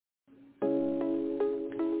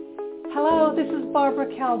Hello, this is Barbara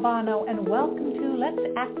Calvano, and welcome to Let's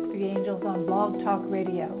Ask the Angels on Blog Talk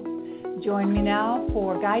Radio. Join me now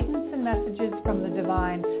for guidance and messages from the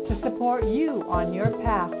divine to support you on your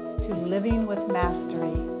path to living with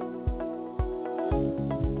mastery.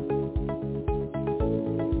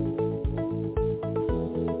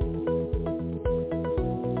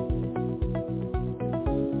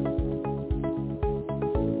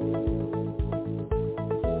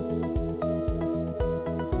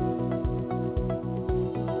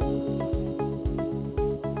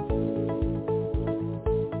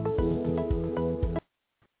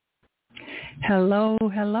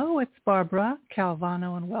 Hello, it's Barbara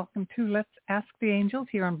Calvano, and welcome to Let's Ask the Angels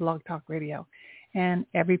here on Blog Talk Radio and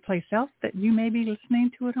every place else that you may be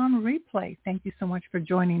listening to it on replay. Thank you so much for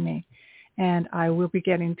joining me. And I will be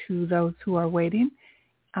getting to those who are waiting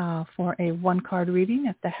for a one-card reading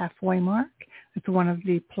at the halfway mark. It's one of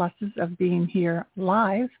the pluses of being here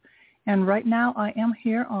live. And right now I am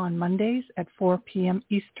here on Mondays at 4 p.m.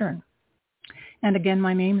 Eastern. And again,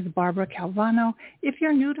 my name is Barbara Calvano. If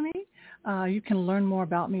you're new to me, you can learn more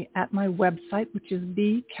about me at my website, which is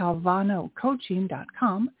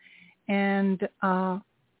bcalvanocoaching.com, and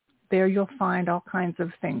there you'll find all kinds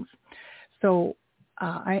of things. So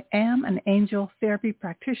I am an angel therapy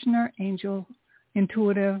practitioner, angel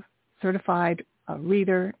intuitive, certified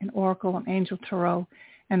reader in Oracle and Angel Tarot,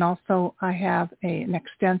 and also I have an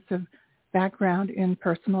extensive background in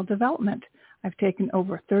personal development. I've taken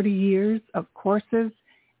over 30 years of courses,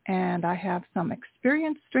 and I have some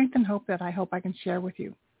experience, strength, and hope that I hope I can share with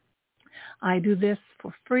you. I do this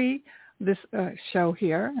for free, this show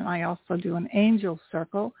here, and I also do an angel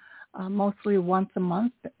circle, mostly once a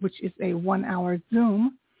month, which is a 1-hour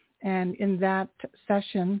Zoom. And in that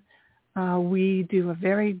session, we do a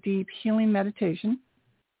very deep healing meditation,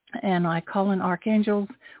 and I call in archangels.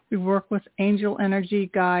 We work with angel energy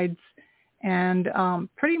guides, and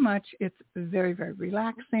pretty much it's very, very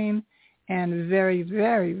relaxing and very,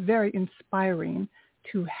 very, very inspiring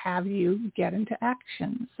to have you get into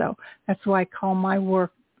action. So that's why I call my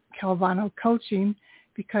work Calvano Coaching,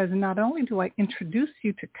 because not only do I introduce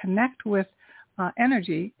you to connect with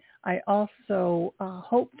energy, I also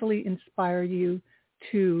hopefully inspire you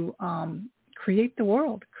to create the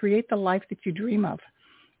world, create the life that you dream of.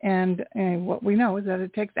 And what we know is that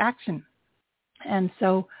it takes action. And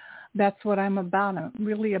so that's what I'm about. I'm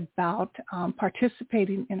really about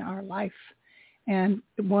participating in our life. And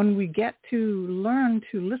when we get to learn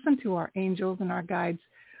to listen to our angels and our guides,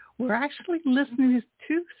 we're actually listening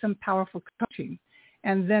to some powerful coaching.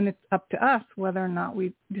 And then it's up to us whether or not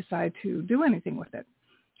we decide to do anything with it.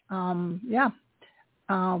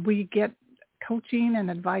 We get coaching and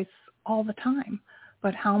advice all the time.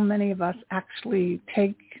 But how many of us actually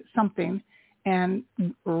take something and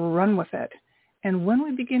run with it? And when we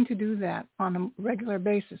begin to do that on a regular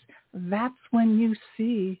basis, that's when you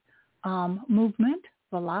see movement,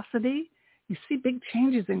 velocity. You see big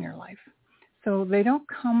changes in your life. So they don't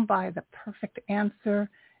come by the perfect answer,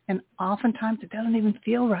 and oftentimes it doesn't even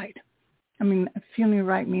feel right. I mean, feeling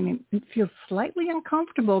right meaning it feels slightly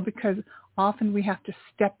uncomfortable because often we have to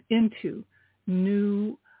step into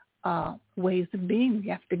new ways of being. We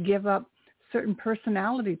have to give up certain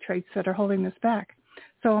personality traits that are holding us back.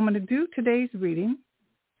 So I'm going to do today's reading.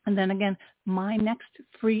 And then again, my next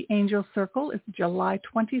free angel circle is July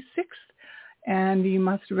 26th. And you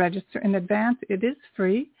must register in advance. It is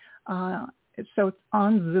free. So it's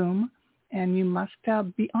on Zoom. And you must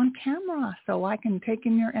be on camera so I can take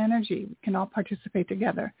in your energy. We can all participate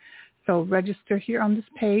together. So register here on this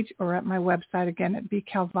page or at my website again at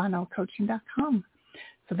bcalvanocoaching.com.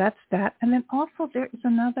 So that's that. And then also there is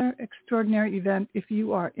another extraordinary event if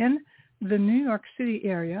you are in the New York City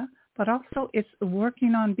area, but also it's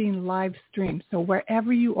working on being live streamed. So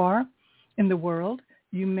wherever you are in the world,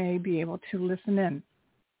 you may be able to listen in.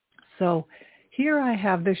 So here I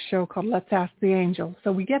have this show called Let's Ask the Angels.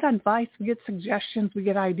 So we get advice, we get suggestions, we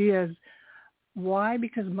get ideas. Why?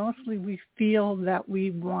 Because mostly we feel that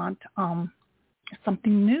we want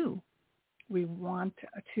something new. We want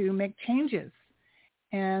to make changes.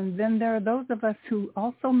 And then there are those of us who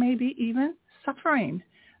also may be even suffering.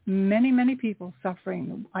 Many, many people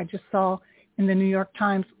suffering. I just saw in the New York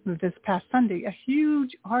Times this past Sunday a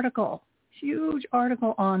huge article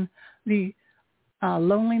on the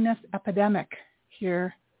loneliness epidemic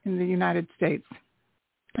here in the United States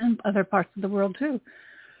and other parts of the world too.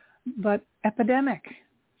 But epidemic.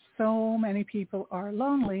 So many people are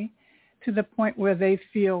lonely to the point where they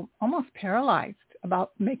feel almost paralyzed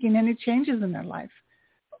about making any changes in their life.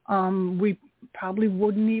 We probably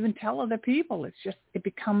wouldn't even tell other people. It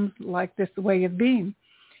becomes like this way of being.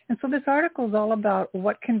 And so this article is all about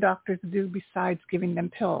what can doctors do besides giving them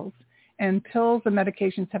pills. And pills and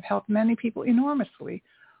medications have helped many people enormously.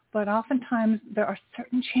 But oftentimes there are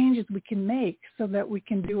certain changes we can make so that we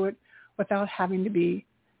can do it without having to be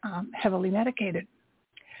heavily medicated.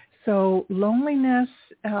 So loneliness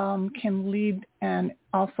can lead and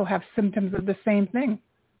also have symptoms of the same thing,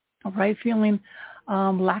 right? Feeling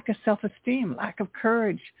lack of self-esteem, lack of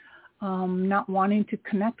courage, not wanting to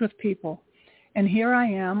connect with people. And here I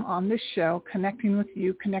am on this show connecting with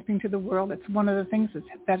you, connecting to the world. It's one of the things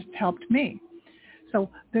that's helped me. So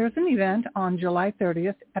there's an event on July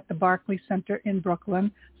 30th at the Barclays Center in Brooklyn,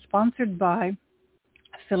 sponsored by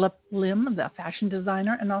Philip Lim, the fashion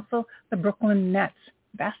designer, and also the Brooklyn Nets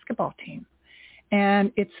basketball team.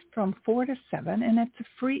 And it's from 4 to 7, and it's a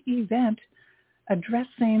free event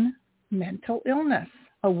addressing mental illness,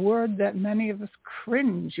 a word that many of us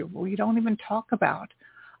cringe. We don't even talk about.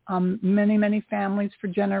 Many families for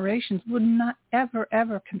generations would not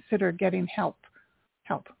ever consider getting help,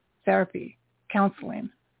 therapy, counseling,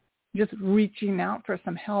 just reaching out for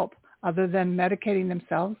some help other than medicating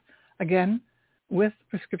themselves, again, with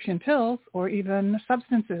prescription pills or even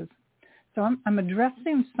substances. So I'm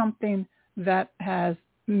addressing something that has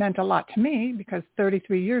meant a lot to me because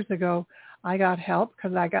 33 years ago, I got help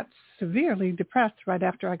because I got severely depressed right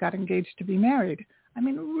after I got engaged to be married. I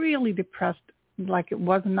mean, really depressed, like it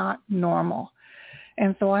was not normal.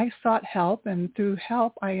 And so I sought help, and through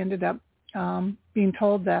help, I ended up being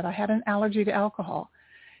told that I had an allergy to alcohol.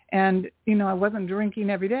 And, I wasn't drinking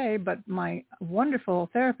every day, but my wonderful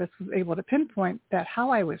therapist was able to pinpoint that how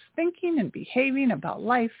I was thinking and behaving about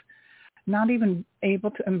life, not even able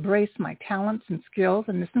to embrace my talents and skills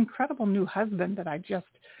and this incredible new husband that I just,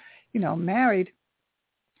 married.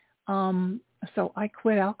 So I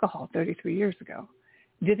quit alcohol 33 years ago.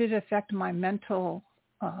 Did it affect my mental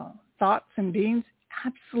thoughts and beings?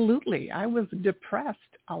 Absolutely. I was depressed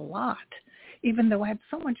a lot, even though I had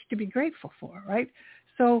so much to be grateful for, right?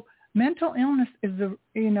 So mental illness is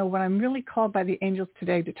what I'm really called by the angels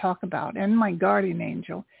today to talk about, and my guardian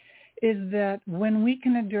angel, is that when we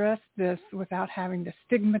can address this without having the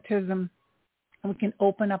stigmatism, we can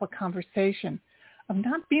open up a conversation of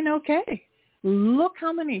not being okay. Look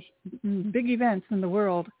how many big events in the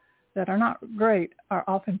world that are not great are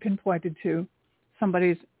often pinpointed to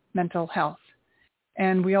somebody's mental health.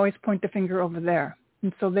 And we always point the finger over there.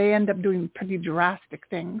 And so they end up doing pretty drastic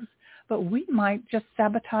things. But we might just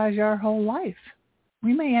sabotage our whole life.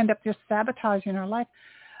 We may end up just sabotaging our life,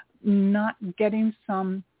 not getting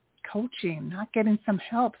some coaching, not getting some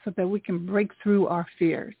help so that we can break through our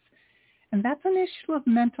fears. And that's an issue of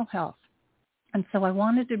mental health. And so I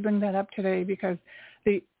wanted to bring that up today because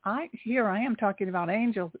here I am talking about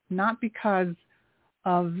angels, not because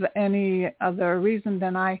of any other reason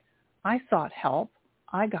than I sought help.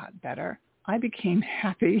 I got better. I became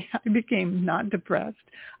happy. I became not depressed.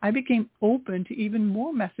 I became open to even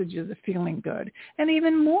more messages of feeling good and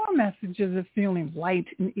even more messages of feeling light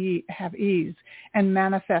and have ease and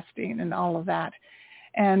manifesting and all of that.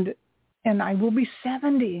 And I will be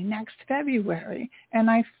 70 next February. And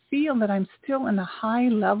I feel that I'm still in a high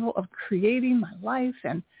level of creating my life.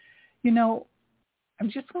 And, I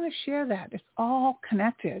just want to share that. It's all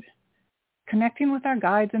connected. Connecting with our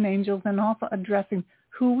guides and angels and also addressing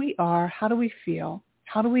who we are, how do we feel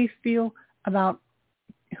about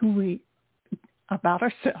about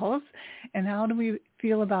ourselves, and how do we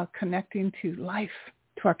feel about connecting to life,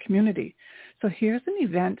 to our community. So here's an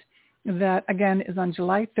event that, again, is on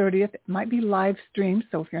July 30th. It might be live streamed,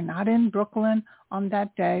 so if you're not in Brooklyn on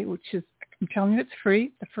that day, which is, I'm telling you, it's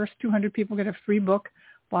free. The first 200 people get a free book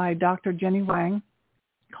by Dr. Jenny Wang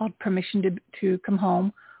called Permission to Come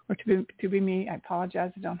Home, or to be me. I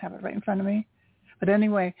apologize, I don't have it right in front of me. But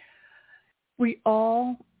anyway, we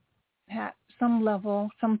all at some level,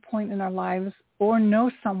 some point in our lives, or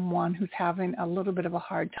know someone who's having a little bit of a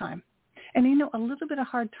hard time. And a little bit of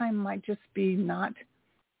hard time might just be not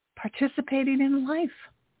participating in life,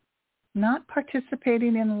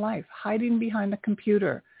 hiding behind the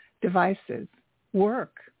computer, devices,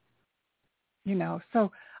 work,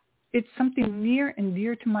 So it's something near and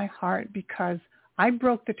dear to my heart because I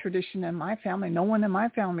broke the tradition in my family. No one in my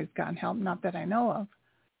family has gotten help, not that I know of.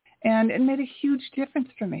 And it made a huge difference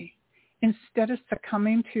for me. Instead of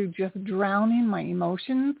succumbing to just drowning my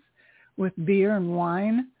emotions with beer and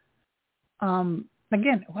wine,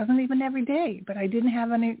 again, it wasn't even every day, but I didn't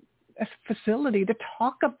have any facility to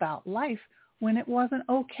talk about life when it wasn't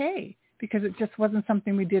okay because it just wasn't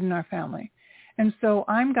something we did in our family. And so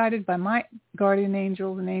I'm guided by my guardian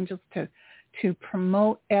angels and angels to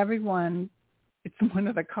promote everyone. It's one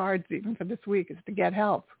of the cards even for this week is to get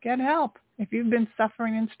help. Get help. If you've been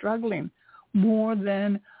suffering and struggling more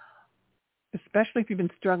than, especially if you've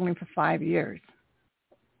been struggling for 5 years.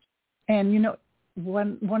 And,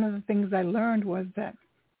 one of the things I learned was that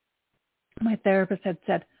my therapist had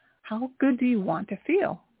said, how good do you want to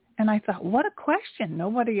feel? And I thought, what a question.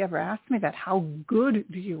 Nobody ever asked me that. How good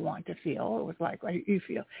do you want to feel? It was like, well, you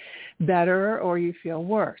feel better or you feel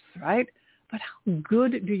worse, right? But how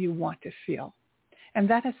good do you want to feel? And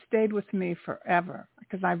that has stayed with me forever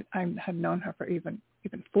because I had known her for even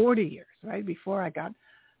 40 years, right, before I got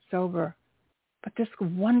sober. But this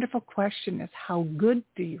wonderful question is, how good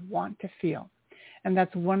do you want to feel? And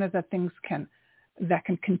that's one of the things that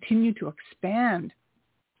can continue to expand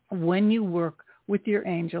when you work with your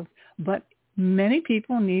angels. But many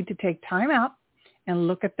people need to take time out and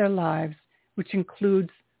look at their lives, which includes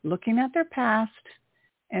looking at their past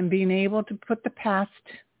and being able to put the past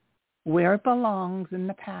where it belongs in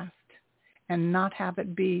the past and not have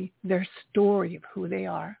it be their story of who they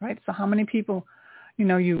are, right? So how many people,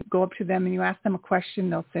 you go up to them and you ask them a question,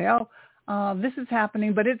 they'll say, this is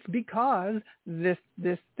happening, but it's because this,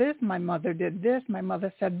 my mother did this, my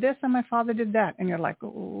mother said this, and my father did that. And you're like,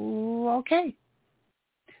 oh, okay.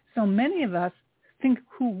 So many of us think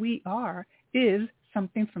who we are is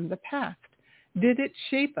something from the past. Did it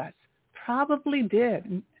shape us? Probably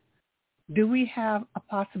did. Do we have a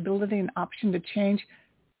possibility, an option to change?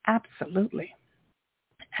 Absolutely.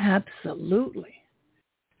 Absolutely.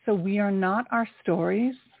 So we are not our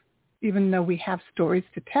stories, even though we have stories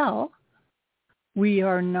to tell. We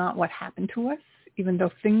are not what happened to us, even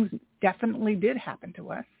though things definitely did happen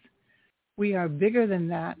to us. We are bigger than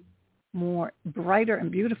that, more brighter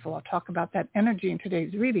and beautiful. I'll talk about that energy in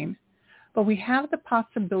today's reading. But we have the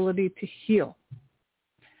possibility to heal,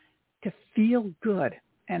 to feel good.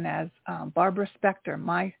 And as Barbara Spector,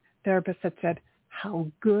 my therapist, had said, how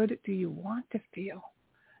good do you want to feel?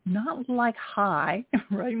 Not like high,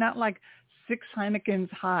 right? Not like 6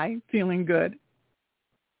 Heinekens high, feeling good.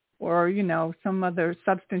 Or, some other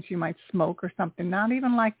substance you might smoke or something. Not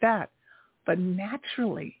even like that. But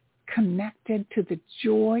naturally connected to the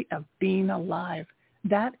joy of being alive.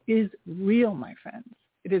 That is real, my friends.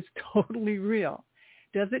 It is totally real.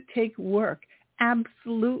 Does it take work?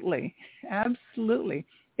 Absolutely. Absolutely.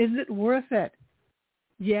 Is it worth it?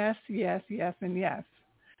 Yes, yes, yes, and yes.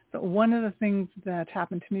 So one of the things that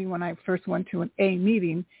happened to me when I first went to an A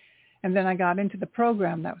meeting, and then I got into the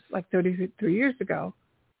program, that was like 33 years ago,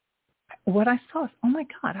 what I saw is, oh my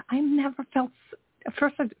God, I never felt, at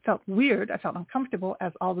first I felt weird. I felt uncomfortable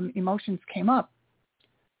as all the emotions came up.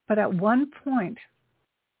 But at one point,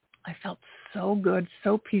 I felt so good,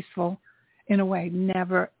 so peaceful in a way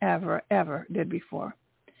never, ever, ever did before.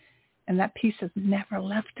 And that peace has never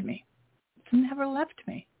left me. It's never left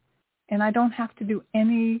me. And I don't have to do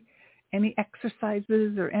any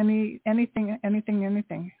exercises or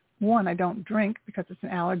anything. One, I don't drink because it's an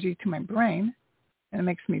allergy to my brain and it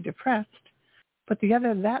makes me depressed. But the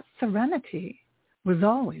other, that serenity was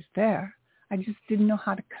always there. I just didn't know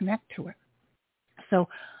how to connect to it. So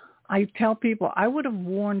I tell people I would have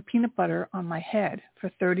worn peanut butter on my head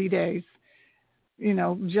for 30 days,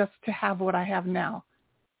 just to have what I have now,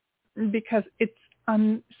 because it's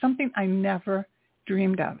something I never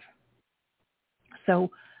dreamed of.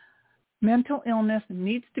 So mental illness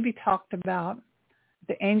needs to be talked about.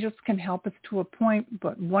 The angels can help us to a point,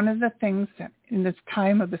 but one of the things that in this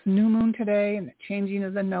time of this new moon today and the changing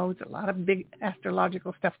of the nodes, a lot of big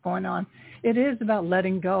astrological stuff going on, it is about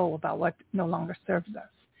letting go about what no longer serves us.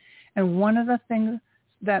 And one of the things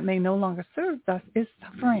that may no longer serve us is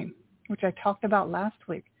suffering, which I talked about last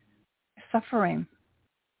week. Suffering.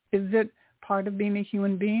 Is it part of being a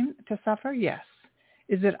human being to suffer? Yes.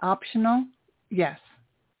 Is it optional? Yes.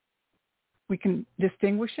 We can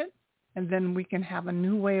distinguish it, and then we can have a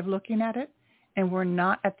new way of looking at it, and we're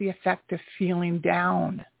not at the effect of feeling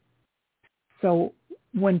down. So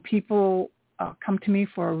when people come to me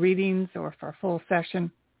for readings or for a full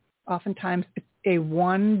session, oftentimes it's a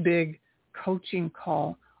one big coaching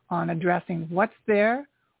call on addressing what's there,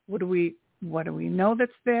 what do we know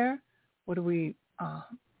that's there,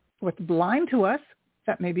 what's blind to us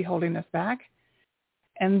that may be holding us back,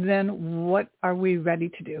 and then what are we ready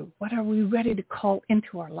to do? What are we ready to call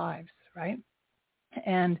into our lives, right?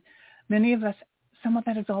 And many of us, some of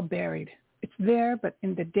that is all buried. It's there, but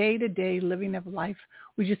in the day-to-day living of life,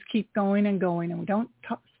 we just keep going and going, and we don't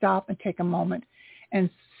stop and take a moment and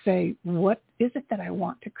say, what is it that I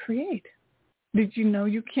want to create? Did you know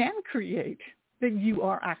you can create? That you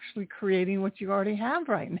are actually creating what you already have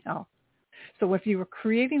right now. So if you were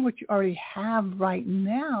creating what you already have right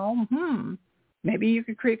now, maybe you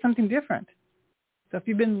could create something different. So if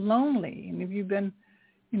you've been lonely and if you've been,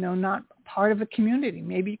 not part of a community.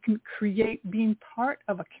 Maybe you can create being part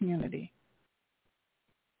of a community.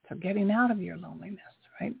 So getting out of your loneliness,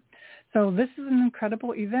 right? So this is an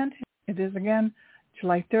incredible event. It is, again,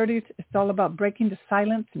 July 30th. It's all about breaking the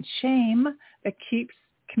silence and shame that keeps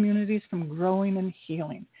communities from growing and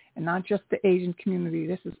healing, and not just the Asian community.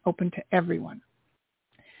 This is open to everyone.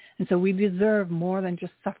 And so we deserve more than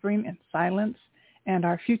just suffering and silence, and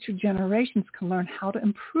our future generations can learn how to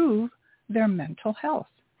improve their mental health.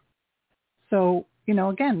 So,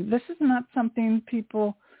 again, this is not something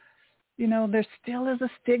people, there still is a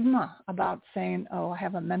stigma about saying, oh, I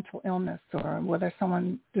have a mental illness, or whether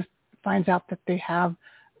someone just finds out that they have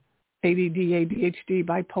ADD, ADHD,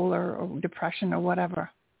 bipolar, or depression, or whatever.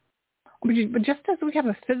 But just as we have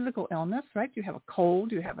a physical illness, right? You have a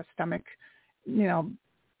cold, you have a stomach,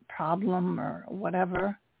 problem or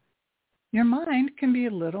whatever. Your mind can be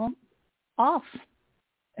a little off.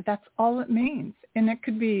 That's all it means. And it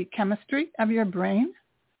could be chemistry of your brain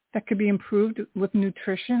that could be improved with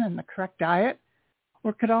nutrition and the correct diet,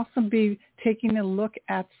 or it could also be taking a look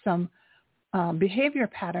at some behavior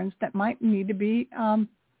patterns that might need to be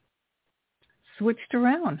switched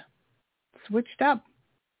around, switched up.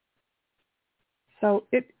 So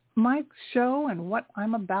my show and what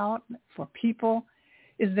I'm about for people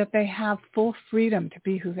is that they have full freedom to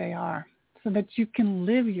be who they are, so that you can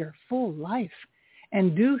live your full life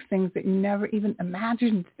and do things that you never even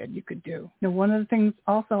imagined that you could do. One of the things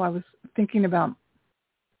also I was thinking about,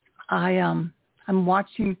 I'm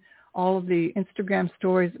watching all of the Instagram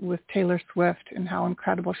stories with Taylor Swift and how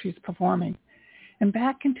incredible she's performing. And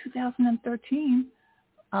back in 2013,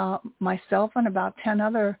 myself and about 10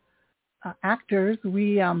 other actors,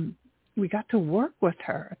 we got to work with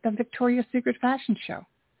her at the Victoria's Secret fashion show.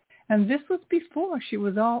 And this was before she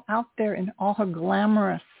was all out there in all her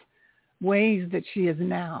glamorous ways that she is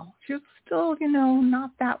now. She was still,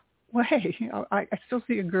 not that way. I still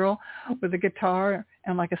see a girl with a guitar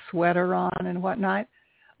and like a sweater on and whatnot.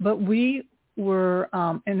 But we were,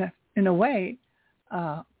 in a way,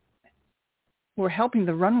 we're helping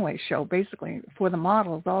the runway show, basically, for the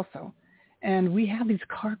models also. And we have these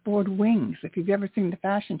cardboard wings, if you've ever seen the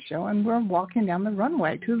fashion show, and we're walking down the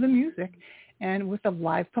runway to the music and with the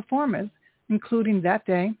live performers, including that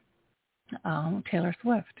day, Taylor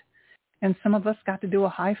Swift. And some of us got to do a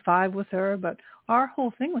high five with her, but our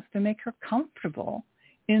whole thing was to make her comfortable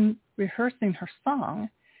in rehearsing her song,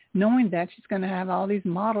 knowing that she's going to have all these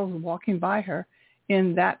models walking by her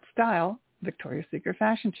in that style, Victoria's Secret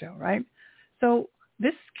fashion show, right? So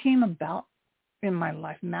this came about in my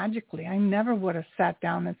life magically. I never would have sat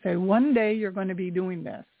down and said, one day you're going to be doing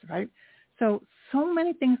this, right? So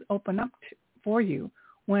many things open up for you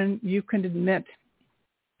when you can admit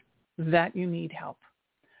that you need help.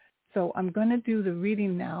 So I'm going to do the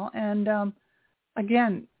reading now. And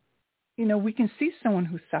again, we can see someone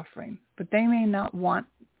who's suffering, but they may not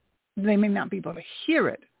be able to hear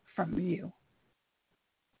it from you.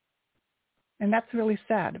 And that's really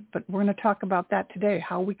sad. But we're going to talk about that today,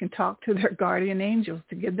 how we can talk to their guardian angels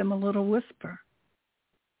to give them a little whisper.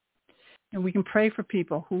 And we can pray for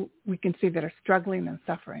people who we can see that are struggling and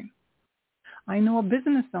suffering. I know a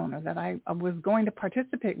business owner that I was going to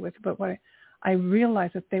participate with, but what I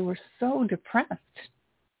realized that they were so depressed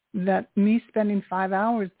that me spending 5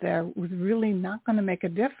 hours there was really not going to make a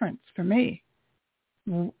difference for me.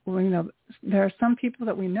 There are some people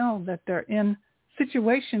that we know that they're in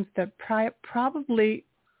situations that probably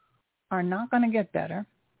are not going to get better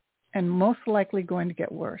and most likely going to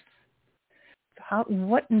get worse. So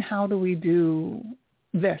how do we do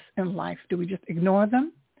this in life? Do we just ignore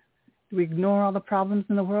them? Do we ignore all the problems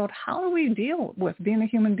in the world? How do we deal with being a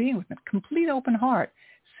human being with a complete open heart,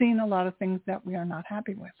 seeing a lot of things that we are not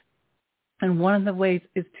happy with? And one of the ways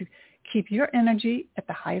is to keep your energy at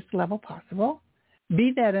the highest level possible,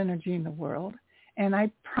 be that energy in the world, and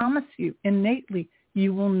I promise you, innately,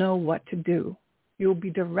 you will know what to do. You will be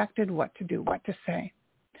directed what to do, what to say.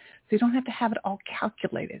 So you don't have to have it all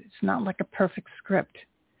calculated. It's not like a perfect script.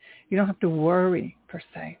 You don't have to worry, per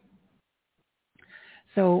se.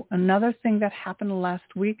 So another thing that happened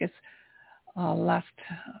last week is last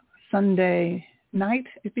Sunday night,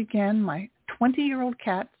 it began, my 20-year-old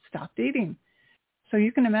cat stopped eating. So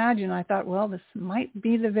you can imagine, I thought, well, this might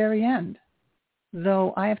be the very end.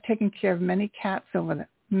 Though I have taken care of many cats over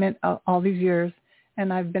all these years,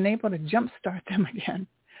 and I've been able to jumpstart them again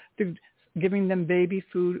through giving them baby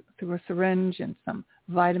food through a syringe and some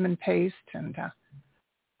vitamin paste. And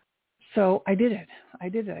so I did it. I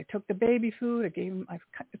took the baby food. I gave him,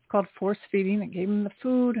 it's called force feeding. I gave him the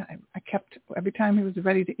food. I kept, every time he was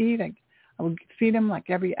ready to eat, I would feed him like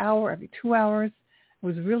every hour, every 2 hours.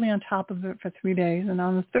 was really on top of it for 3 days. And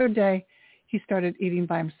on the third day, he started eating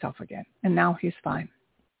by himself again. And now he's fine.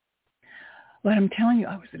 But I'm telling you,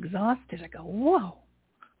 I was exhausted. I go, whoa,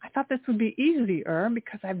 I thought this would be easier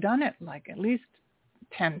because I've done it like at least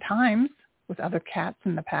 10 times with other cats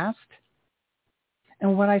in the past.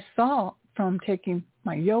 And what I saw from taking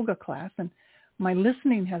my yoga class, and my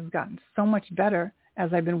listening has gotten so much better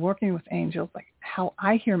as I've been working with angels, like how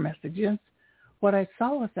I hear messages, what I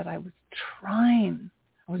saw was that I was trying.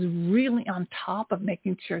 I was really on top of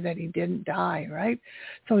making sure that he didn't die, right?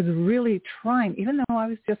 So I was really trying, even though I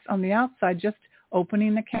was just on the outside, just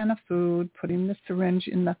opening the can of food, putting the syringe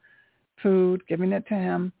in the food, giving it to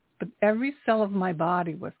him. But every cell of my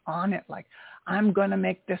body was on it, like, I'm going to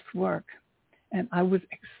make this work. And I was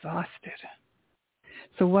exhausted.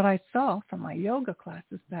 So what I saw from my yoga class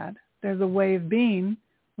is that there's a way of being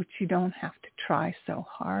which you don't have to try so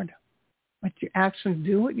hard. But you actually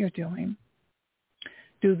do what you're doing,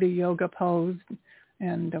 do the yoga pose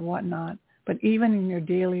and whatnot. But even in your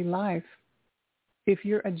daily life, if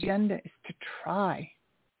your agenda is to try,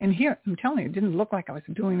 and here, I'm telling you, it didn't look like I was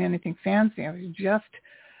doing anything fancy. I was just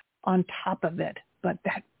on top of it. But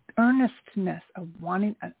that earnestness of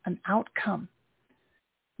wanting an outcome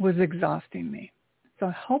was exhausting me. So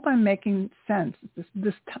I hope I'm making sense.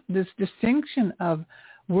 This distinction of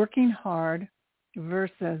working hard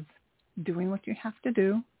versus doing what you have to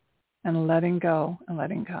do and letting go and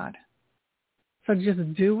letting God. So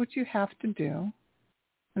just do what you have to do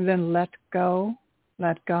and then let go,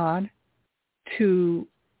 let God to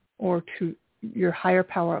your higher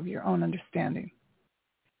power of your own understanding.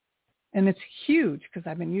 And it's huge because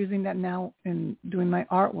I've been using that now in doing my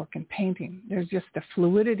artwork and painting. There's just a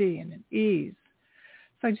fluidity and an ease.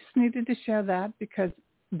 So I just needed to share that because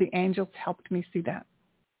the angels helped me see that.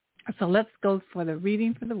 So let's go for the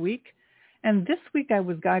reading for the week. And this week I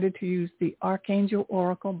was guided to use the Archangel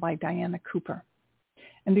Oracle by Diana Cooper.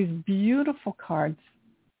 And these beautiful cards,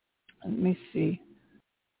 let me see.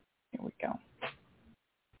 Here we go.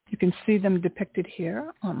 You can see them depicted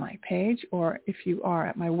here on my page, or if you are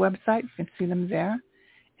at my website, you can see them there.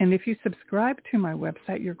 And if you subscribe to my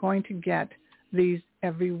website, you're going to get these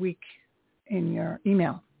every week in your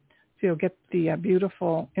email. So you'll get the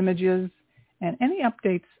beautiful images and any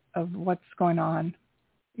updates of what's going on,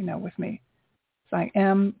 with me. So I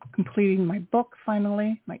am completing my book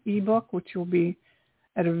finally, my ebook, which will be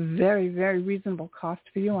at a very, very reasonable cost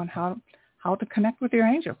for you on how to connect with your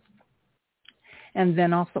angels. And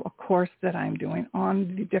then also a course that I'm doing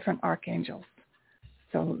on the different archangels.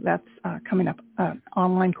 So that's coming up, an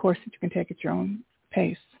online course that you can take at your own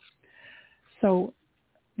pace. So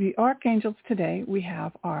the archangels today we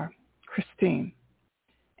have are Christine.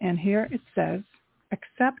 And here it says,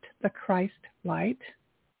 accept the Christ light,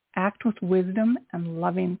 act with wisdom and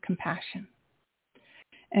loving compassion.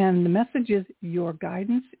 And the message is your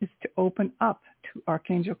guidance is to open up to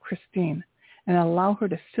Archangel Christine and allow her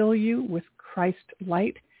to fill you with Christ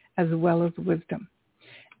light as well as wisdom.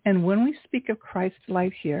 And when we speak of Christ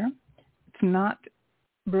light here, it's not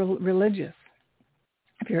religious.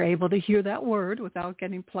 If you're able to hear that word without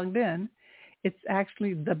getting plugged in, it's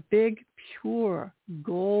actually the big, pure,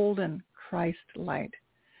 golden Christ light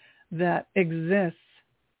that exists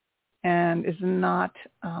and is not,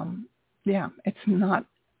 it's not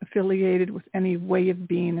affiliated with any way of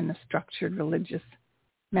being in a structured religious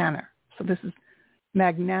manner. So this is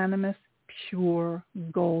magnanimous, pure,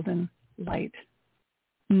 golden light.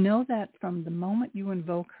 Know that from the moment you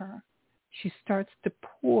invoke her, she starts to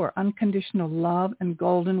pour unconditional love and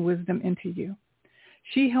golden wisdom into you.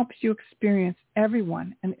 She helps you experience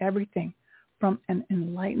everyone and everything from an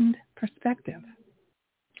enlightened perspective.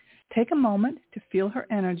 Take a moment to feel her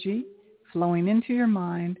energy flowing into your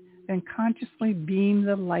mind and consciously beam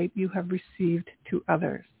the light you have received to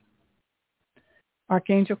others.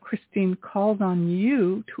 Archangel Christine calls on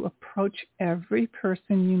you to approach every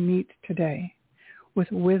person you meet today with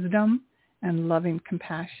wisdom and loving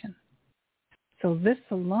compassion. So this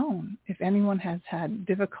alone, if anyone has had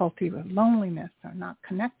difficulty with loneliness or not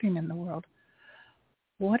connecting in the world,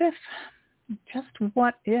 what if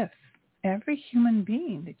every human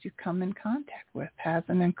being that you come in contact with has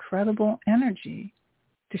an incredible energy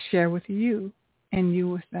to share with you and you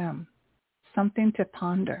with them? Something to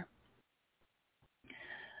ponder.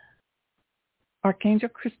 Archangel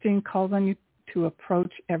Christine calls on you to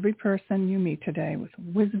approach every person you meet today with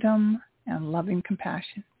wisdom and loving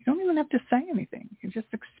compassion. You don't even have to say anything. You just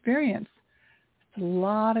experience a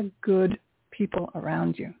lot of good people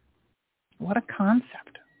around you. What a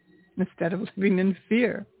concept, instead of living in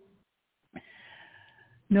fear.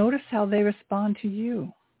 Notice how they respond to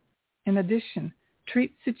you. In addition,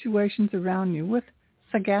 treat situations around you with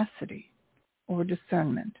sagacity or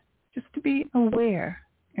discernment, just to be aware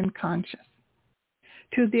and conscious.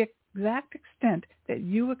 To the exact extent that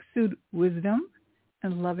you exude wisdom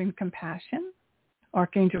and loving compassion,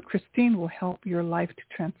 Archangel Christine will help your life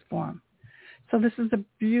to transform. So this is a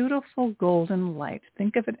beautiful golden light.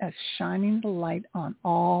 Think of it as shining the light on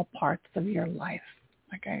all parts of your life,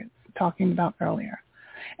 like I was talking about earlier.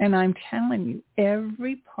 And I'm telling you,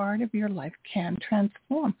 every part of your life can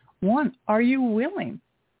transform. One, are you willing?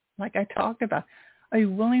 Like I talked about, are you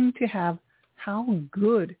willing to have, how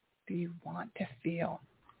good do you want to feel?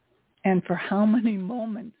 And for how many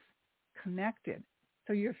moments connected?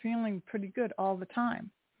 So you're feeling pretty good all the time.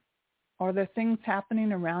 Are there things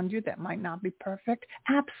happening around you that might not be perfect?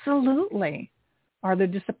 Absolutely. Are there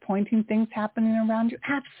disappointing things happening around you?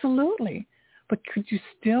 Absolutely. But could you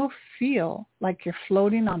still feel like you're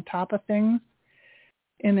floating on top of things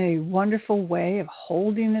in a wonderful way of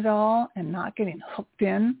holding it all and not getting hooked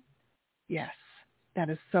in? Yes, that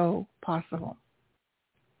is so possible.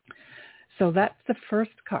 So that's the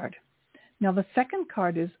first card. Now the second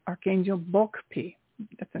card is Archangel Bokpi.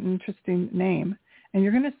 That's an interesting name. And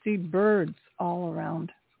you're going to see birds all around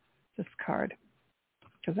this card,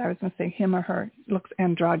 because I was going to say him or her. It looks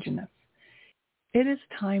androgynous. It is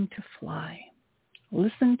time to fly.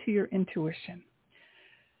 Listen to your intuition.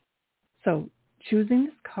 So choosing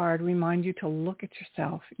this card reminds you to look at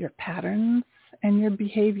yourself, your patterns, and your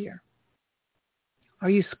behavior. Are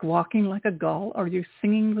you squawking like a gull, or are you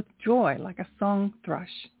singing with joy like a song thrush?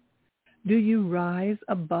 Do you rise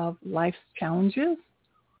above life's challenges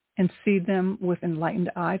and see them with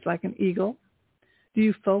enlightened eyes like an eagle? Do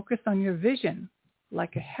you focus on your vision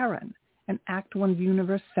like a heron and act when the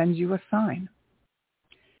universe sends you a sign?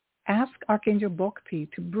 Ask Archangel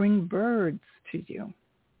Bokpi to bring birds to you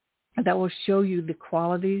that will show you the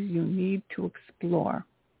qualities you need to explore.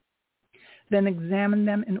 Then examine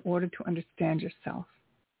them in order to understand yourself.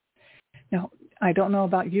 Now, I don't know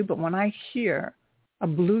about you, but when I hear a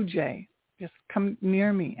blue jay just come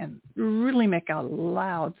near me and really make a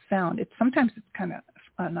loud sound, sometimes it's kind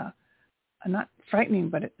of not frightening,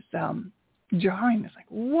 but it's jarring. It's like,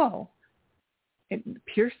 whoa! It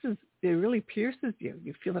really pierces you.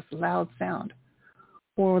 You feel this loud sound.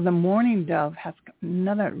 Or the mourning dove has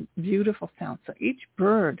another beautiful sound. So each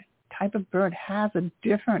type of bird has a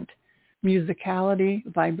different musicality,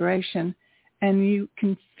 vibration, and you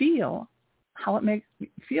can feel how it makes you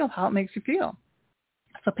feel.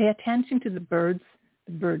 So pay attention to the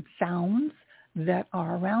bird sounds that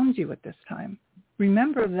are around you at this time.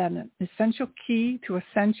 Remember that an essential key to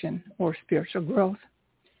ascension or spiritual growth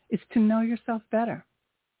is to know yourself better.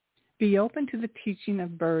 Be open to the teaching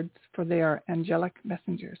of birds, for they are angelic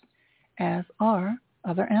messengers, as are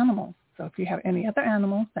other animals. So if you have any other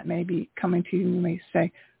animals that may be coming to you, you may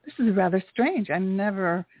say, this is rather strange. I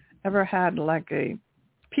never ever had like a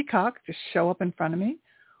peacock just show up in front of me,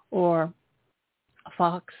 or a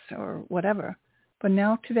fox or whatever. But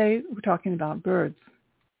now today we're talking about birds.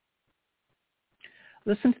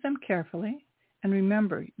 Listen to them carefully, and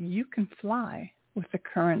remember, you can fly with the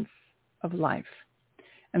currents of life.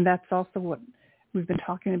 And that's also what we've been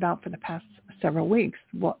talking about for the past several weeks.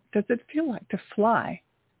 What does it feel like to fly,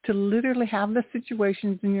 to literally have the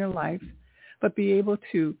situations in your life, but be able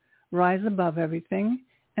to rise above everything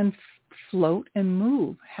and float and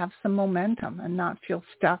move, have some momentum, and not feel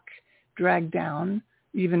stuck, dragged down,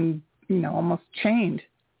 even, almost chained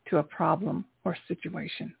to a problem or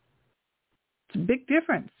situation. It's a big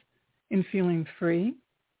difference in feeling free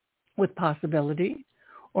with possibility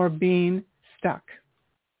or being stuck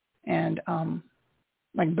and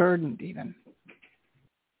like burdened even.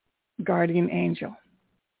 Guardian angel.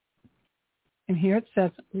 And here it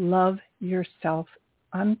says, love yourself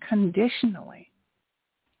unconditionally.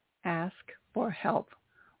 Ask for help,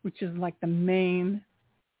 which is like the main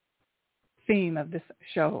theme of this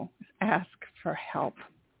show, is ask for help.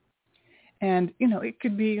 And, it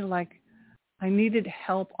could be like, I needed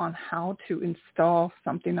help on how to install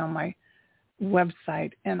something on my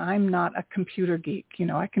website, and I'm not a computer geek.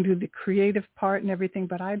 I can do the creative part and everything,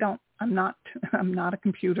 but I'm not a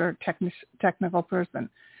computer technical person.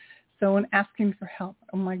 So in asking for help,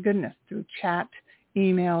 oh my goodness, through chat,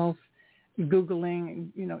 emails, Googling,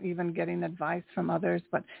 even getting advice from others,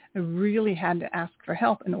 but I really had to ask for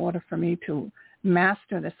help in order for me to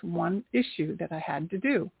master this one issue that I had to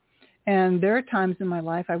do. And there are times in my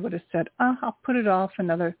life I would have said, I'll put it off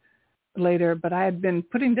later, but I had been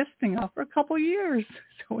putting this thing off for a couple of years.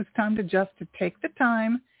 So it's time to take the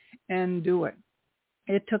time and do it.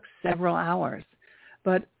 It took several hours,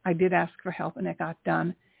 but I did ask for help and it got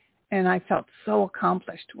done. And I felt so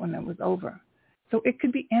accomplished when it was over. So it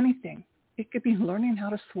could be anything. It could be learning how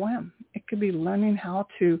to swim. It could be learning how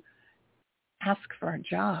to ask for a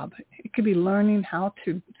job. It could be learning how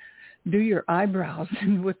to do your eyebrows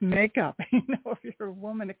and with makeup, if you're a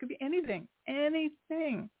woman. It could be anything.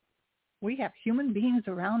 We have human beings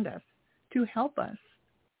around us to help us.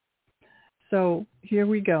 So here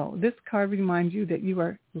we go. This card reminds you that you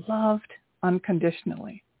are loved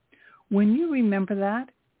unconditionally. When you remember that,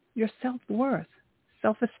 your self-worth,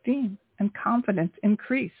 self-esteem, and confidence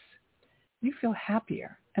increase. You feel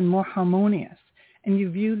happier and more harmonious, and you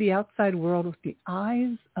view the outside world with the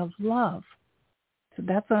eyes of love. So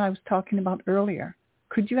that's what I was talking about earlier.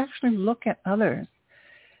 Could you actually look at others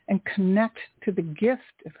and connect to the gift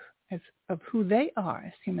of who they are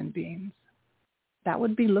as human beings? That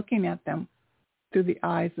would be looking at them through the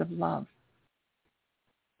eyes of love.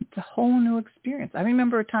 It's a whole new experience. I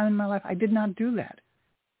remember a time in my life I did not do that.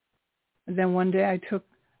 And then one day I took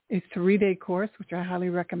a 3-day course, which I highly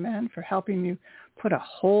recommend, for helping you put a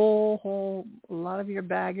whole lot of your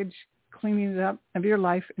baggage, cleaning it up of your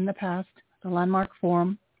life in the past, the Landmark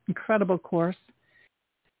Forum, incredible course,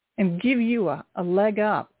 and give you a leg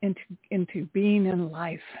up into being in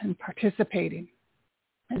life and participating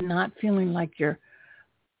and not feeling like you're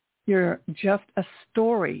just a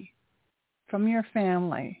story from your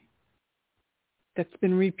family that's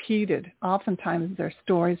been repeated. Oftentimes there are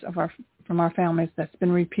stories from our families that's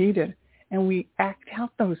been repeated, and we act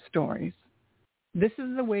out those stories. This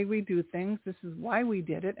is the way we do things. This is why we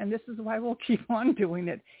did it, and this is why we'll keep on doing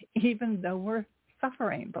it, even though we're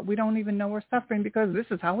suffering. But we don't even know we're suffering because this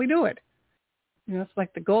is how we do it. It's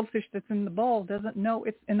like the goldfish that's in the bowl doesn't know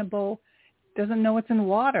it's in a bowl, doesn't know it's in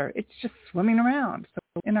water. It's just swimming around.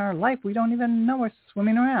 So in our life, we don't even know we're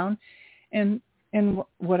swimming around in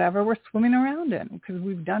whatever we're swimming around in, because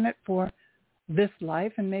we've done it for this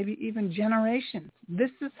life and maybe even generations.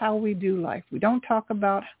 This is how we do life. We don't talk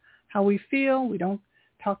about how we feel. We don't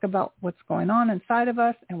talk about what's going on inside of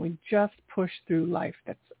us, and we just push through life.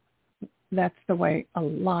 That's the way a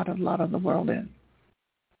lot of the world is.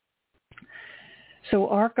 So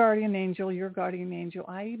our guardian angel, your guardian angel,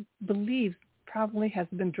 I believe probably has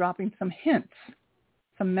been dropping some hints,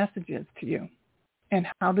 some messages to you. And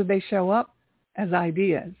how do they show up? As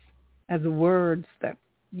ideas, as words that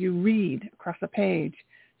you read across a page,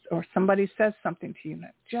 or somebody says something to you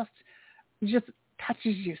that just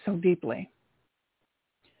touches you so deeply.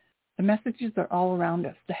 The messages are all around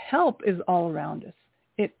us. The help is all around us.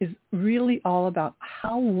 It is really all about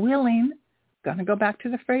how willing, going to go back to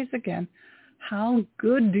the phrase again, how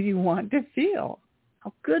good do you want to feel?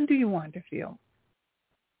 How good do you want to feel?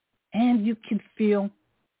 And you can feel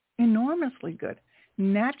enormously good,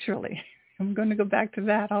 naturally. I'm going to go back to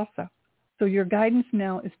that also. So your guidance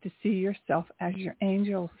now is to see yourself as your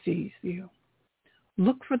angel sees you.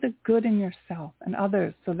 Look for the good in yourself and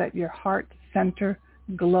others so that your heart center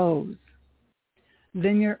glows.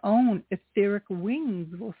 Then your own etheric wings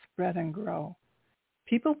will spread and grow.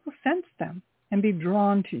 People will sense them and be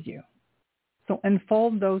drawn to you. So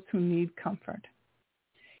enfold those who need comfort.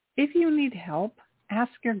 If you need help,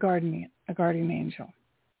 ask your guardian angel.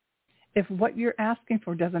 If what you're asking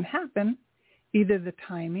for doesn't happen, either the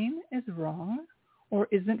timing is wrong or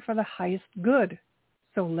isn't for the highest good,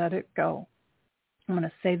 so let it go. I'm going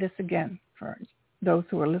to say this again for those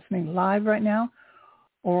who are listening live right now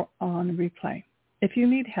or on replay. If you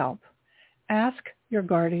need help, ask your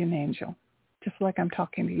guardian angel, just like I'm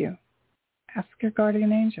talking to you. Ask your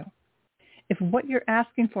guardian angel. If what you're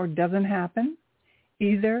asking for doesn't happen,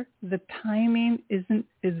 either the timing is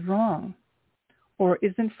wrong or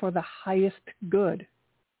isn't for the highest good,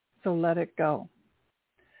 so let it go.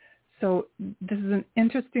 So this is an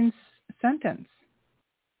interesting sentence.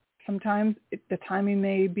 Sometimes the timing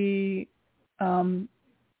may be,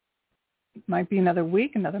 might be another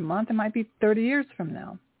week, another month. It might be 30 years from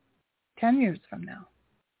now, 10 years from now.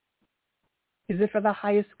 Is it for the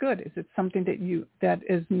highest good? Is it something that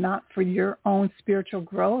is not for your own spiritual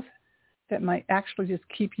growth, that might actually just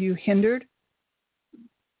keep you hindered?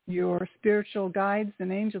 Your spiritual guides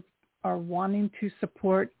and angels are wanting to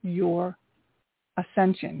support your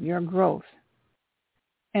ascension, your growth.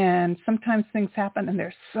 And sometimes things happen and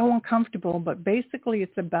they're so uncomfortable, but basically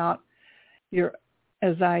it's about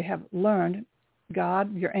as I have learned,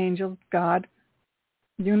 God, your angels, God,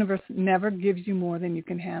 the universe never gives you more than you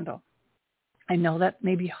can handle. I know that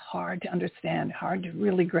may be hard to understand, hard to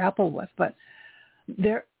really grapple with, but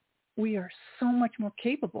we are so much more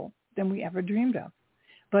capable than we ever dreamed of.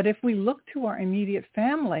 But if we look to our immediate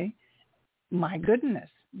family, my goodness,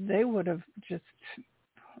 they would have just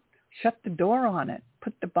shut the door on it,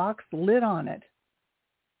 put the box lid on it.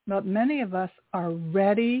 But many of us are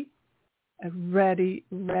ready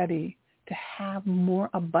to to have more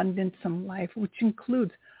abundance in life, which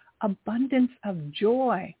includes abundance of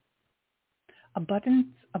joy, abundance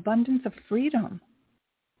of freedom,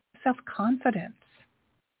 self-confidence,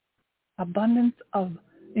 abundance of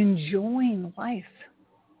enjoying life,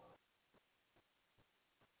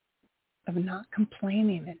 of not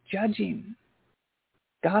complaining and judging,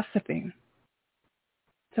 gossiping.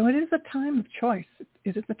 So it is a time of choice.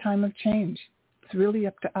 It is a time of change. It's really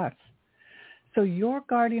up to us. So your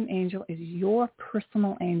guardian angel is your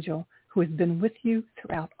personal angel who has been with you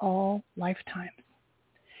throughout all lifetimes.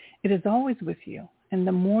 It is always with you, and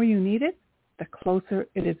the more you need it, the closer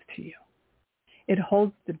it is to you. It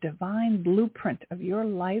holds the divine blueprint of your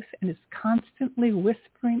life and is constantly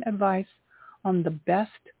whispering advice on the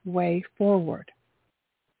best way forward.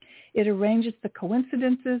 It arranges the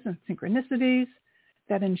coincidences and synchronicities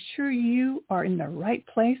that ensure you are in the right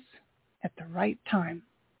place at the right time.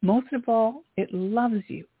 Most of all, it loves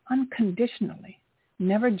you unconditionally,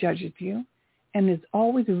 never judges you, and is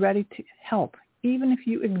always ready to help, even if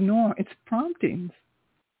you ignore its promptings.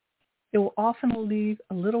 It will often leave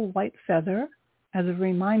a little white feather as a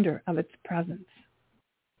reminder of its presence.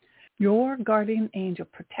 Your guardian angel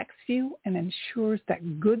protects you and ensures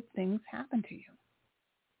that good things happen to you.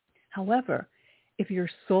 However, if your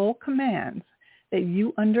soul commands that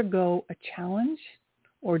you undergo a challenge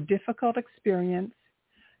or difficult experience,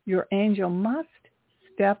 your angel must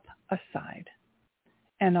step aside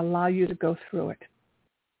and allow you to go through it.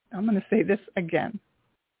 I'm going to say this again.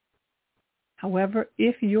 However,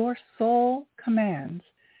 if your soul commands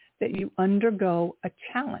that you undergo a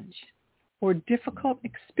challenge or difficult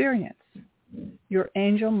experience, your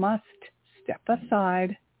angel must step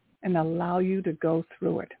aside and allow you to go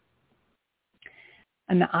through it.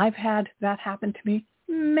 And I've had that happen to me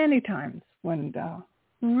many times when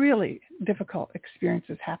really difficult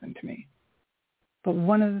experiences happened to me. But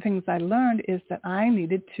one of the things I learned is that I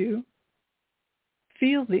needed to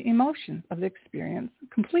feel the emotions of the experience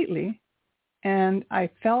completely, and I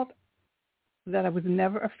felt that I was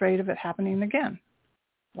never afraid of it happening again.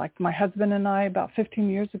 Like my husband and I about 15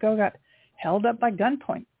 years ago got held up by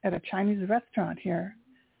gunpoint at a Chinese restaurant here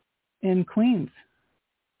in Queens.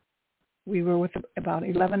 We were with about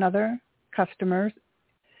 11 other customers.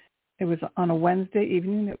 It was on a Wednesday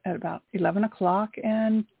evening at about 11 o'clock,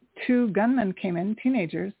 and two gunmen came in,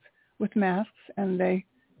 teenagers with masks, and they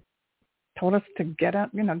told us to get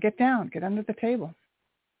up, get down, get under the table.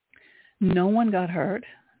 No one got hurt.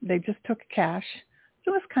 They just took cash.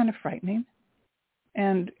 It was kind of frightening.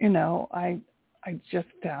 And, I just,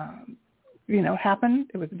 happened.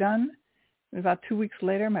 It was done. And about 2 weeks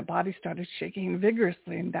later, my body started shaking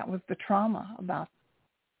vigorously, and that was the trauma about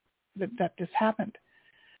that this happened.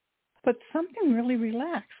 But something really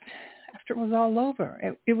relaxed after it was all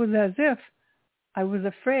over. It was as if I was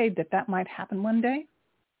afraid that might happen one day.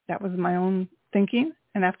 That was my own thinking.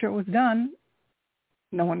 And after it was done,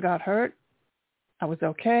 no one got hurt. I was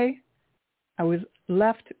okay. I was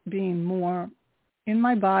left being more in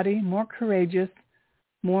my body, more courageous,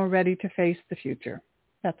 more ready to face the future.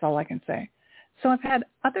 That's all I can say. So I've had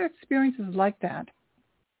other experiences like that.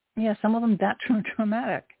 Yeah, some of them that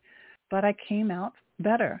traumatic, but I came out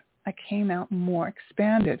better. I came out more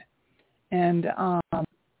expanded. And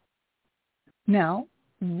now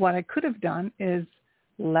what I could have done is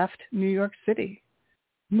left New York City,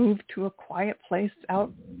 moved to a quiet place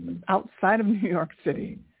outside of New York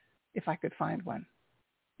City, if I could find one.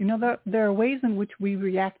 There are ways in which we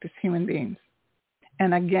react as human beings.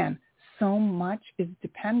 And again, so much is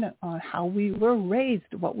dependent on how we were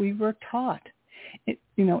raised, what we were taught.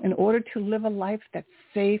 In order to live a life that's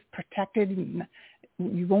safe, protected,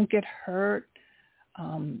 you won't get hurt,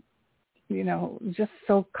 just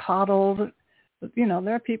so coddled.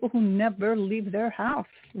 There are people who never leave their house.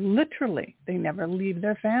 Literally, they never leave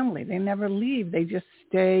their family. They never leave. They just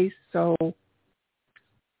stay so,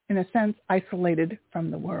 in a sense, isolated from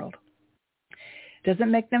the world. Does it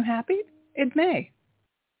make them happy? It may.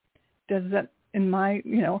 Does that,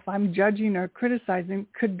 if I'm judging or criticizing,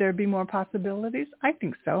 could there be more possibilities? I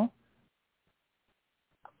think so.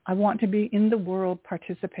 I want to be in the world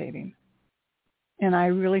participating. And I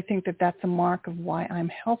really think that that's a mark of why I'm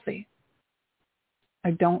healthy.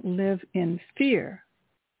 I don't live in fear.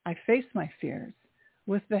 I face my fears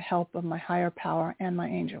with the help of my higher power and my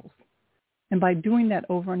angels. And by doing that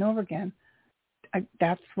over and over again,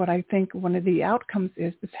 that's what I think one of the outcomes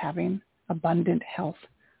is having abundant health,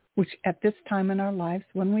 which at this time in our lives,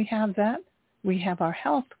 when we have that, we have our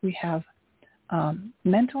health, we have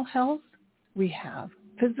mental health, we have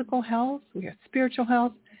physical health, we have spiritual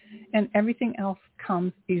health, and everything else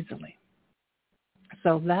comes easily.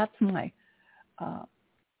 So that's my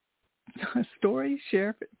story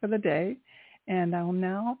share for the day. And I will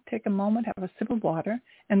now take a moment, have a sip of water,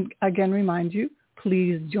 and again remind you,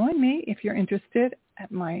 please join me if you're interested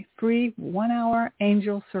at my free 1-hour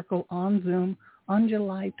Angel Circle on Zoom on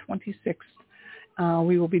July 26th.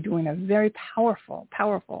 We will be doing a very powerful,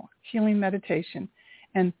 powerful healing meditation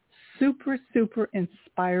and super, super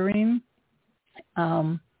inspiring.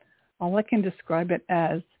 All I can describe it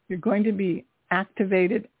as, you're going to be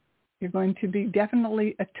activated. You're going to be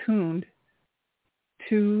definitely attuned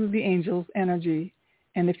to the angel's energy.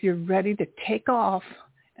 And if you're ready to take off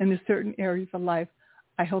in a certain areas of life,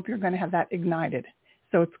 I hope you're going to have that ignited.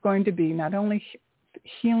 So it's going to be not only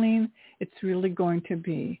healing, it's really going to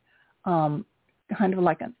be kind of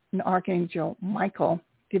like an Archangel Michael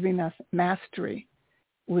giving us mastery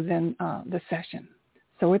within the session.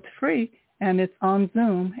 So it's free, and it's on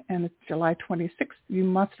Zoom, and it's July 26th. You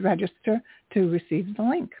must register to receive the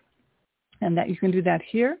link. And that you can do that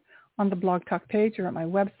here on the Blog Talk page or at my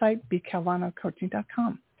website,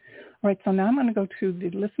 bcalvanocoaching.com. All right, so now I'm going to go to the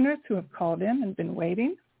listeners who have called in and been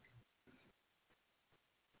waiting.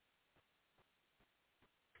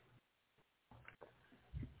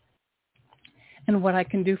 And what I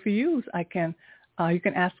can do for you is you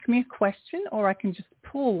can ask me a question, or I can just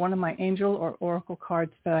pull one of my angel or oracle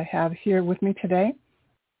cards that I have here with me today,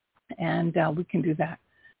 and we can do that.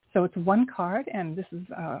 So it's one card, and this is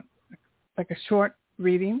like a short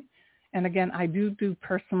reading. And again, I do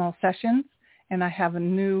personal sessions, and I have a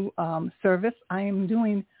new service. I am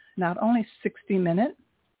doing not only 60 minutes,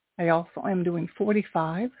 I also am doing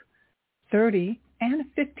 45, 30, and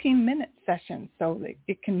 15-minute sessions, so that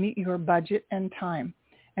it can meet your budget and time.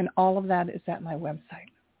 And all of that is at my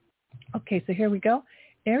website. Okay, so here we go.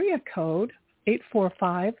 Area code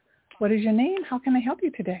 845. What is your name? How can I help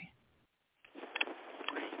you today?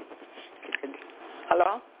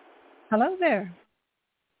 Hello? Hello there.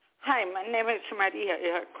 Hi, my name is Maria.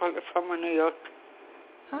 I call from New York.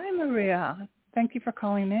 Hi, Maria. Thank you for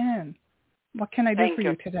calling in. What can I do for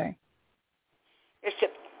you today?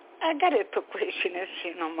 I got a question, if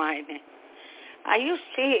you don't mind. Are you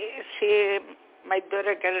see my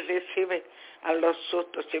daughter going to receive a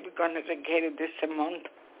lawsuit, so we're going to get it this month?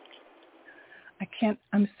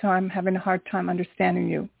 I'm sorry, I'm having a hard time understanding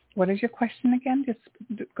you. What is your question again? Just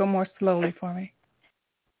go more slowly for me.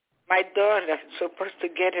 My daughter is supposed to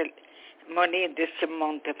get money this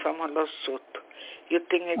month from a lawsuit. You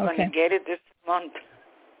think you're going to get it this month?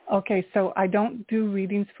 Okay, so I don't do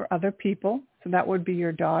readings for other people, so that would be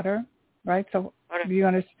your daughter, right? So do you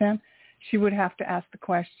understand? She would have to ask the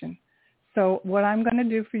question. So what I'm going to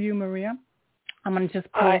do for you, Maria, I'm going to just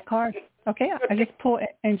pull a card. Okay, I just pull an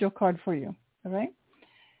angel card for you, all right?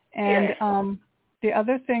 And the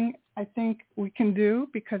other thing I think we can do,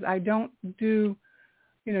 because I don't do,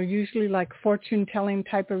 usually like fortune-telling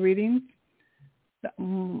type of readings,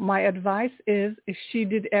 my advice is if she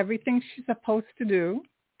did everything she's supposed to do,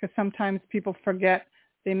 because sometimes people forget,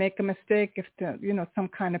 they make a mistake, if some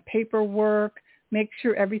kind of paperwork, make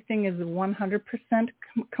sure everything is 100%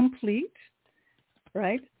 complete,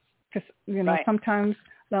 right? Because, sometimes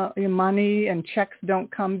your money and checks don't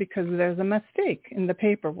come because there's a mistake in the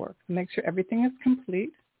paperwork. Make sure everything is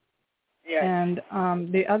complete. Yes. And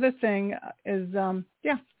the other thing is, so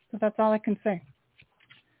that's all I can say.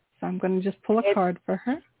 So I'm going to just pull a card for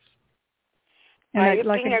her. And I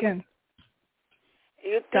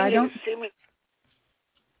don't see me.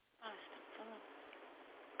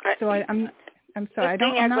 So I'm sorry.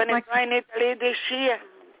 I'm not like. Italy this year.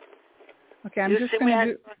 Okay, I'm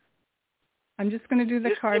just going to do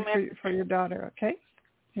the card for your daughter. Okay,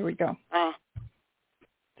 here we go. So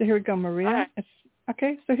here we go, Maria.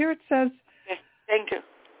 Okay, so here it says. Thank you.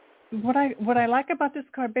 What I like about this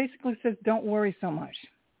card basically says, don't worry so much.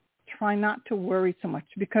 Try not to worry so much,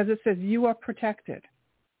 because it says you are protected.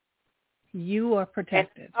 You are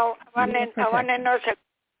protected. I want to know if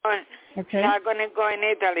I'm going to go in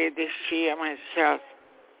Italy this year myself.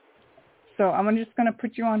 So I'm just going to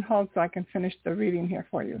put you on hold so I can finish the reading here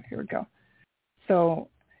for you. Here we go. So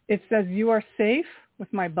it says you are safe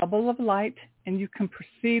with my bubble of light, and you can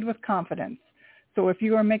proceed with confidence. So if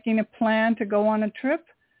you are making a plan to go on a trip,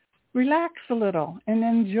 relax a little and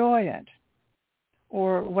enjoy it.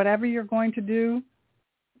 Or whatever you're going to do,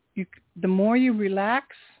 the more you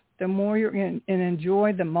relax, the more you're in and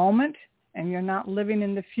enjoy the moment, and you're not living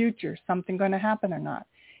in the future, something going to happen or not.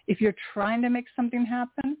 If you're trying to make something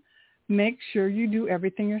happen, make sure you do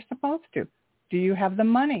everything you're supposed to. Do you have the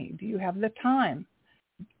money? Do you have the time?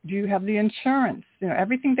 Do you have the insurance?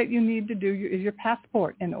 Everything that you need to do is your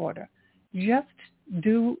passport in order. Just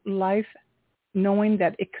do life knowing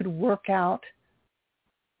that it could work out.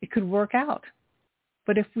 It could work out.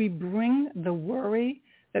 But if we bring the worry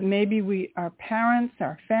that maybe our parents,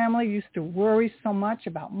 our family used to worry so much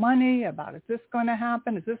about money, about is this going to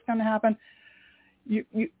happen, is this going to happen,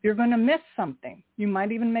 you're going to miss something. You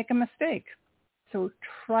might even make a mistake. So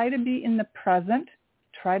try to be in the present.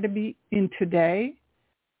 Try to be in today.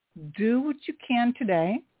 Do what you can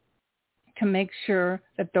today to make sure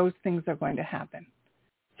that those things are going to happen.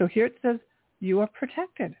 So here it says, you are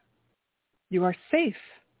protected. You are safe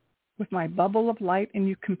with my bubble of light, and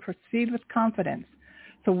you can proceed with confidence.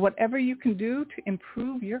 So whatever you can do to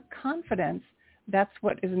improve your confidence, that's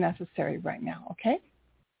what is necessary right now, okay?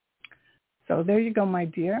 So there you go, my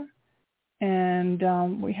dear.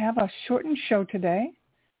 And we have a shortened show today.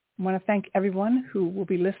 I want to thank everyone who will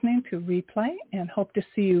be listening to replay and hope to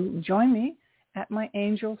see you join me at my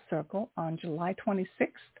Angel Circle on July 26th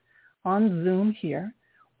on Zoom here.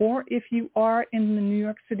 Or if you are in the New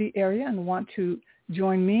York City area and want to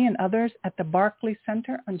join me and others at the Barclay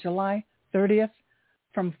Center on July 30th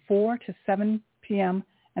from 4 to 7 p.m.,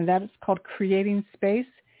 and that is called Creating Space,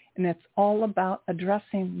 and it's all about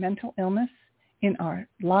addressing mental illness in our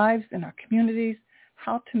lives, in our communities,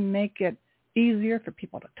 how to make it easier for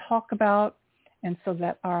people to talk about, and so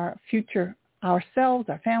that our future, ourselves,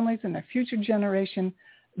 our families, and our future generation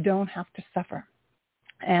don't have to suffer.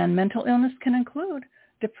 And mental illness can include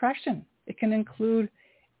depression. It can include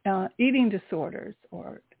eating disorders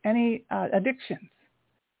or any addictions.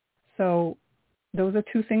 So those are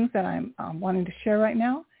two things that I'm wanting to share right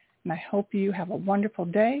now, and I hope you have a wonderful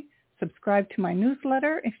day. Subscribe to my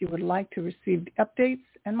newsletter if you would like to receive the updates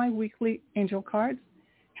and my weekly angel cards.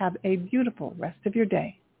 Have a beautiful rest of your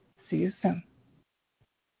day. See you soon.